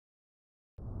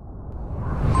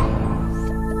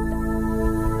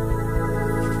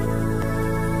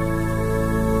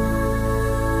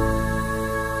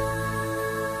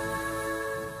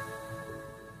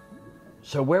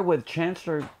So we're with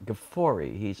Chancellor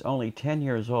Gaffori. He's only 10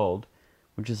 years old,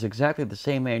 which is exactly the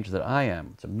same age that I am.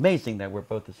 It's amazing that we're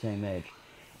both the same age.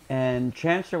 And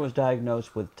Chancellor was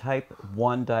diagnosed with type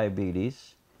 1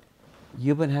 diabetes.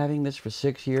 You've been having this for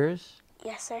 6 years?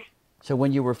 Yes, sir. So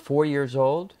when you were 4 years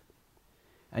old,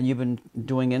 and you've been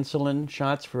doing insulin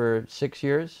shots for 6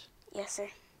 years? Yes, sir.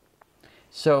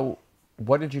 So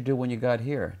what did you do when you got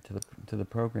here to the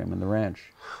program in the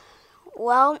ranch?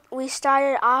 Well, we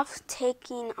started off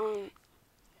taking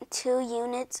 2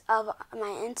 units of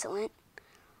my insulin.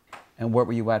 And what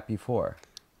were you at before?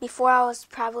 Before I was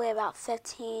probably about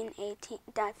 10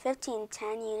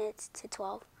 units to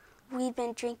 12. We've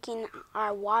been drinking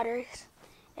our waters,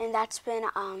 and that's been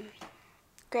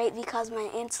great because my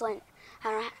insulin,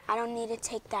 I don't need to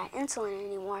take that insulin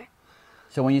anymore.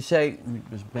 So when you say,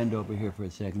 just bend over here for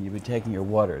a second, you've been taking your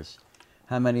waters.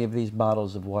 How many of these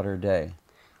bottles of water a day?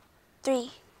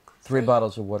 3. 3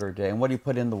 bottles of water a day. And what do you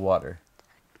put in the water?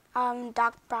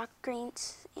 Doc Brock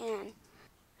greens, and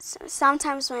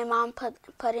sometimes my mom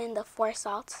put in the 4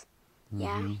 salts. Mm-hmm.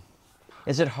 Yeah.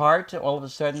 Is it hard to all of a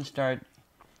sudden start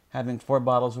having 4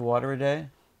 bottles of water a day?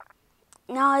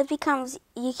 No, you become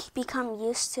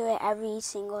used to it every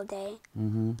single day.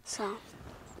 Mm-hmm.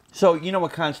 So you know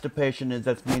what constipation is?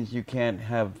 That means you can't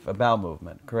have a bowel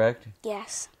movement, correct?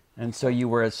 yes. And so you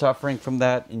were suffering from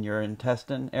that in your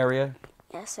intestine area?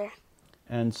 Yes, sir.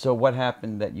 And so what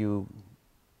happened that you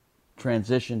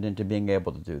transitioned into being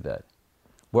able to do that?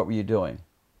 What were you doing?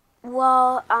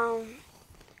 Well,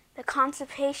 the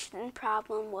constipation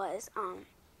problem was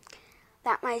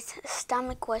that my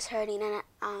stomach was hurting,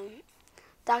 and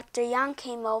Dr. Young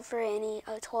came over and he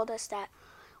told us that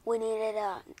we needed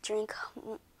to drink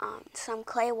some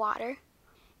clay water.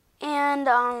 And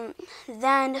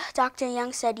then Dr.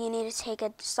 Young said you need to take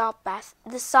a salt bath.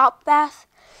 The salt bath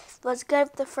was good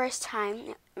the first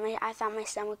time. I thought my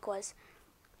stomach was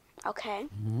okay.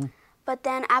 Mm-hmm. But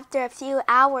then after a few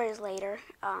hours later,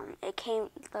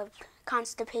 the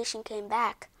constipation came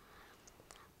back.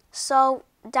 So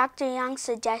Dr. Young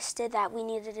suggested that we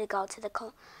needed to go to the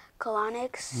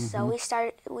colonics.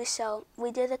 Mm-hmm. So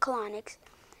we did the colonics,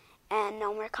 and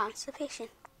no more constipation.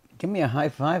 Give me a high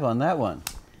five on that one.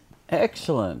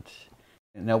 Excellent.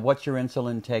 Now, what's your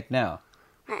insulin take now?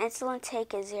 My insulin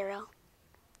take is 0.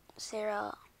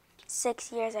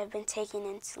 6 years I've been taking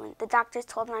insulin. The doctors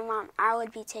told my mom I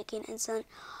would be taking insulin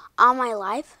all my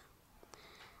life,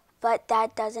 but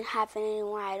that doesn't happen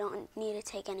anymore. I don't need to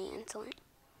take any insulin.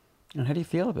 And how do you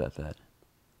feel about that?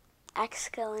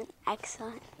 Excellent.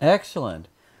 Excellent.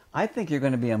 I think you're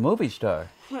going to be a movie star.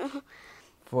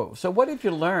 So what have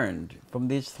you learned from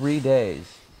these 3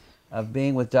 days of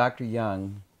being with Dr.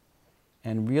 Young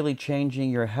and really changing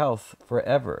your health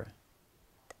forever?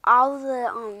 All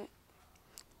the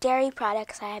dairy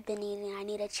products I have been eating, I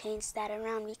need to change that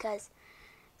around because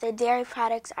the dairy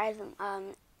products are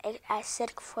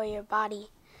acidic for your body.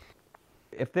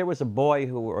 If there was a boy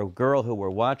or a girl who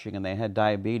were watching and they had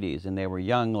diabetes and they were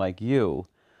young like you,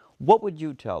 what would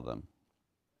you tell them?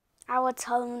 I would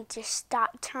tell them to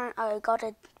go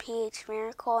to PH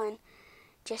Miracle and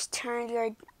just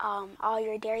turn all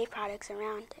your dairy products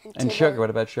around. And sugar,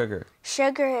 what about sugar?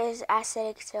 Sugar is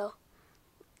acidic too.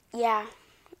 Yeah,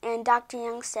 and Dr.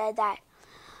 Young said that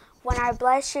when our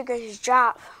blood sugars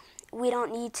drop, we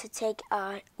don't need to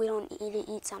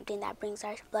eat something that brings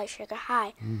our blood sugar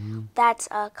high. Mm-hmm. That's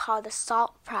called the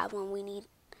salt problem. We need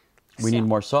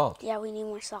more salt. Yeah, we need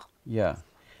more salt. Yeah.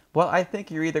 Well, I think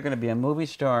you're either going to be a movie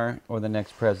star or the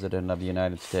next president of the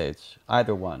United States.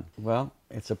 Either one. Well,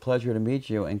 it's a pleasure to meet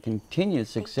you and continued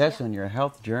success on your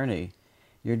health journey.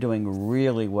 You're doing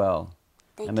really well.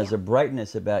 Thank you. There's a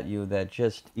brightness about you that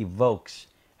just evokes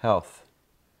health.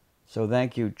 So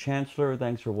thank you, Chancellor.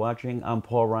 Thanks for watching. I'm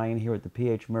Paul Ryan here at the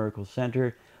PH Miracle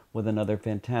Center with another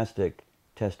fantastic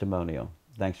testimonial.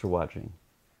 Thanks for watching.